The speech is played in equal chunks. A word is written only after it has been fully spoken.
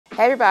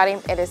Hey everybody,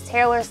 it is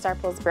Taylor,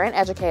 Starpil's brand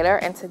educator,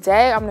 and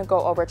today I'm going to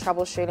go over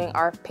troubleshooting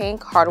our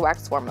pink hard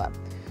wax formula.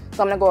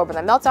 So I'm going to go over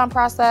the meltdown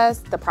process,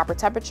 the proper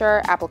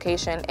temperature,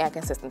 application, and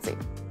consistency.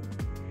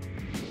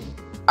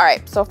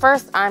 Alright, so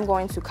first I'm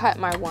going to cut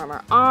my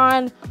warmer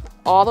on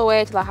all the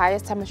way to the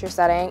highest temperature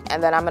setting,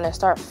 and then I'm going to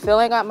start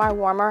filling up my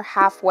warmer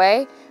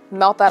halfway,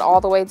 melt that all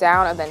the way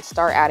down, and then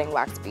start adding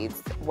wax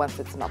beads once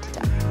it's melted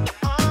down.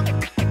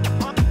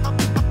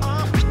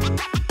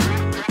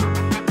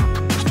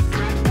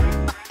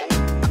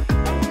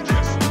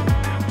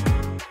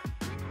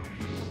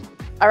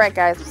 All right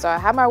guys, so I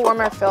have my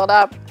warmer filled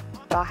up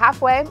about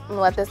halfway. I'm gonna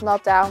let this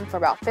melt down for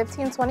about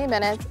 15-20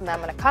 minutes, and then I'm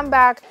gonna come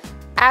back,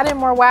 add in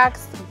more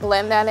wax,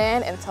 blend that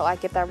in until I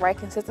get that right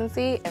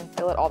consistency and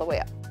fill it all the way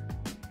up.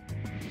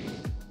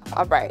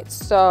 All right,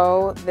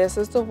 so this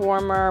is the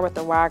warmer with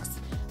the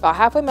wax about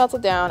halfway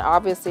melted down.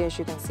 Obviously, as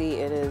you can see,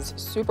 it is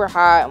super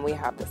hot, and we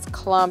have this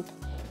clump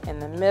in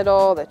the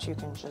middle that you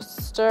can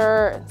just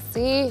stir and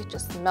see, it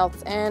just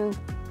melts in.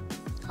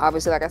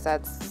 Obviously, like I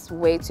said, it's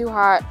way too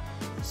hot.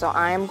 So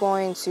I'm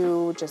going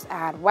to just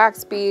add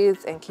wax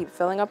beads and keep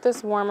filling up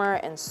this warmer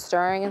and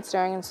stirring and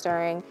stirring and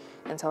stirring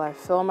until I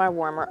fill my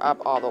warmer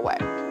up all the way.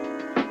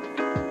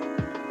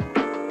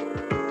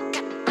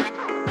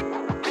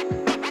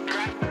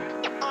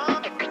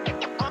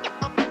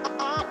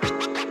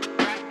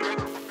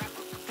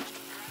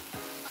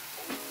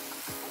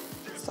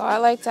 So I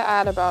like to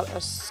add about a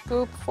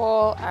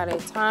scoopful at a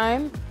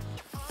time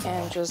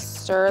and just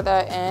stir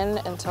that in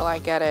until I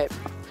get it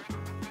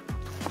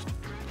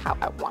how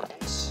I want it.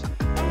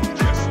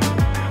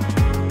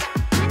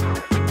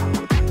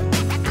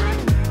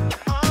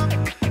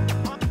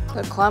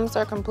 The clumps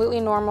are completely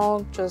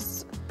normal,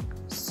 just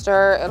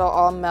stir, it'll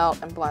all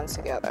melt and blend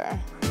together.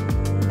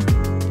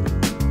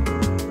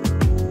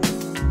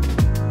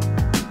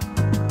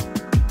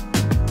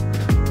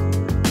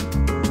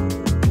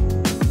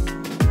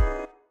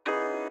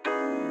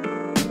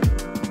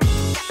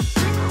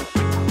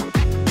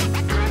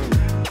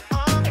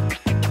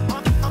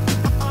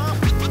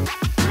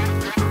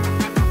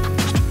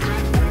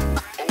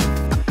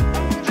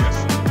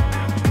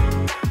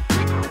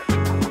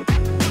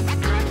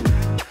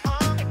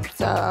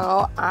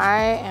 So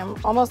I am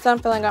almost done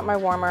filling up my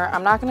warmer.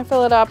 I'm not gonna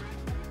fill it up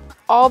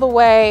all the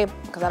way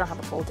because I don't have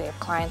a full day of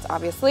clients,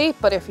 obviously,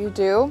 but if you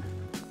do,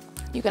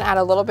 you can add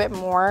a little bit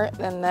more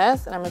than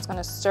this, and I'm just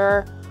gonna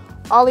stir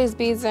all these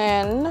beads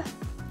in.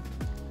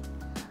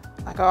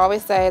 Like I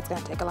always say, it's gonna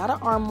take a lot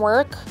of arm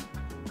work,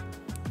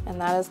 and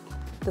this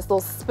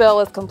little spill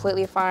is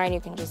completely fine.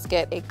 You can just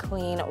get a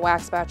clean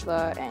wax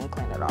spatula and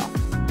clean it off.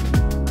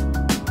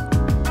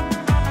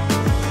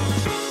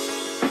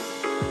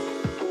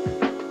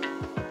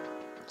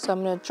 So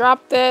I'm gonna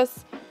drop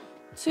this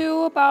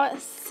to about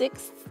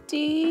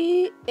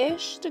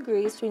 60-ish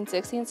degrees, between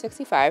 60 and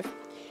 65. I'm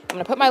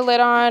gonna put my lid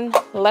on,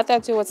 let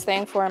that do its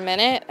thing for a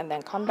minute, and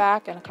then come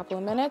back in a couple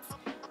of minutes,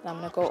 and I'm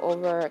gonna go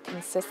over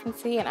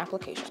consistency and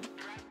application.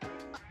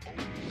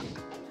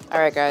 All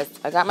right guys,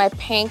 I got my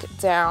pink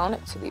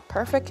down to the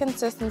perfect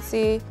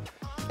consistency.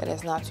 It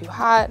is not too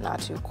hot,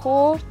 not too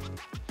cool.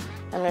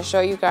 I'm gonna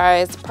show you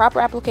guys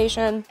proper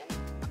application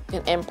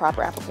and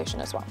improper application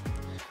as well.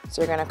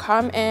 So you're gonna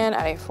come in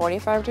at a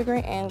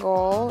 45-degree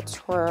angle,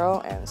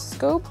 twirl and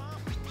scoop.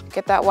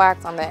 Get that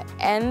wax on the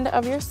end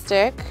of your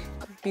stick.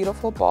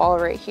 Beautiful ball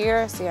right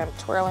here. See, I'm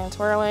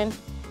twirling,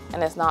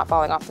 and it's not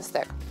falling off the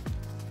stick.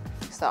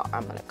 So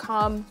I'm gonna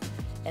come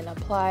and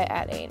apply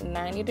at a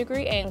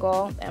 90-degree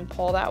angle and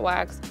pull that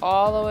wax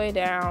all the way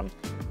down.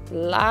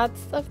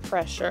 Lots of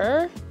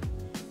pressure.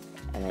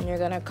 And then you're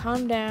gonna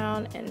come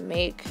down and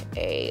make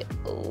a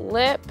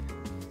lip.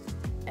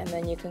 And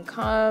then you can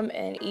come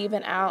and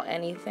even out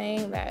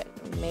anything that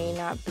may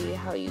not be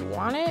how you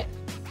want it.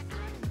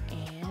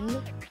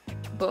 And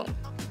boom.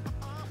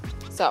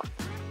 So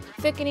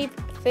thick and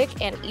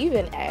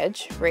even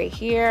edge right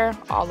here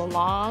all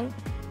along.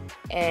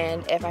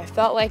 And if I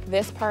felt like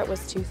this part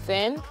was too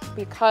thin,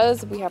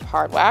 because we have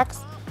hard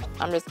wax,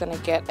 I'm just gonna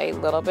get a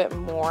little bit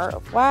more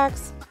of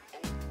wax.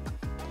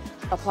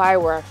 Apply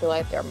where I feel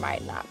like there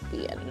might not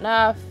be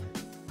enough.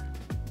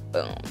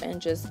 Boom,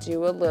 and just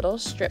do a little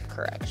strip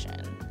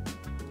correction.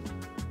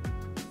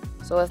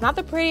 So it's not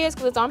the prettiest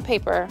because it's on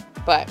paper,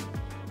 but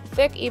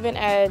thick, even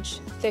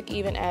edge,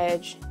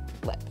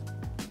 lip.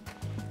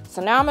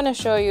 So now I'm gonna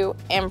show you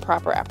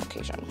improper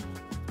application.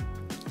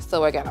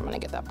 So again, I'm gonna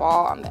get that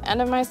ball on the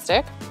end of my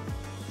stick,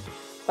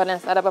 but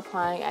instead of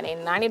applying at a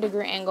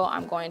 90-degree angle,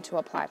 I'm going to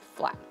apply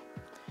flat.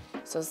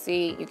 So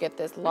see, you get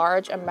this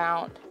large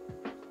amount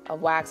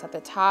of wax at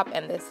the top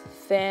and this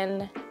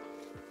thin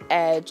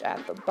edge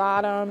at the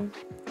bottom.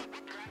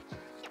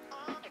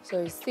 So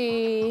you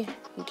see,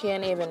 you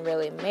can't even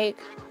really make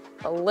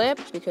a lip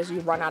because you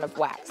run out of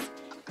wax.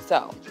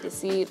 So you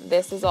see,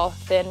 this is all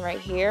thin right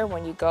here.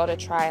 When you go to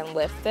try and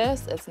lift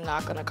this, it's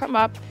not gonna come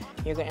up.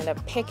 You're gonna end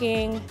up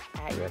picking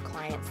at your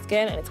client's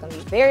skin, and it's gonna be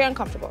very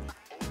uncomfortable.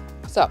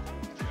 So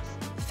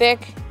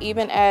thick,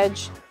 even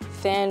edge,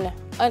 thin,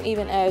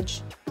 uneven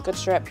edge, good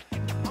strip,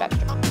 bad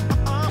strip.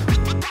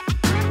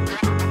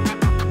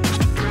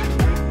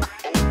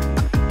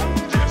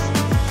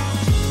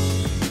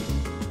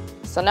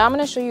 So now I'm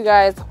going to show you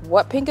guys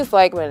what pink is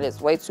like when it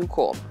is way too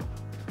cool.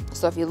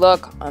 So if you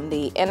look on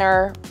the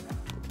inner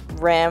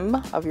rim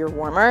of your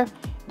warmer,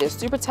 it is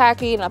super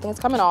tacky, nothing's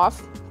coming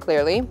off,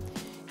 clearly.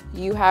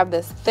 You have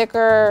this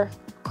thicker,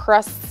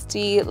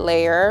 crusty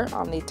layer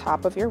on the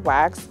top of your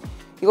wax.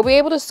 You'll be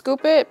able to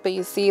scoop it, but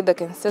you see the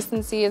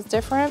consistency is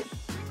different.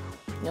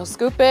 You'll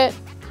scoop it,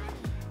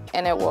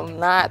 and it will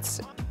not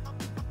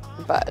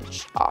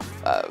budge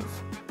off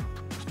of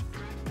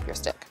your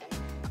stick.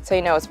 So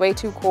you know it's way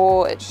too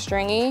cool, it's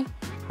stringy.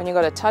 When you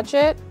go to touch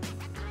it,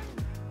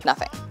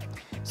 nothing.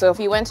 So if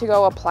you went to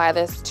go apply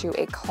this to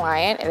a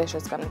client, it is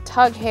just gonna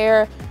tug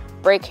hair,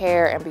 break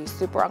hair, and be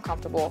super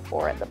uncomfortable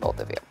for the both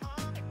of you.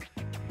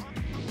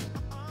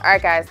 All right,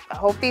 guys, I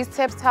hope these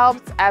tips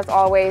helped. As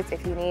always,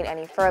 if you need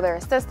any further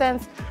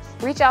assistance,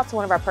 reach out to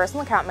one of our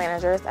personal account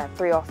managers at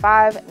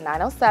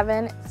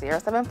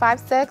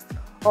 305-907-0756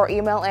 or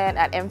email in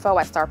at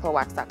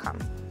info@starpilwax.com.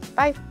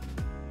 Bye.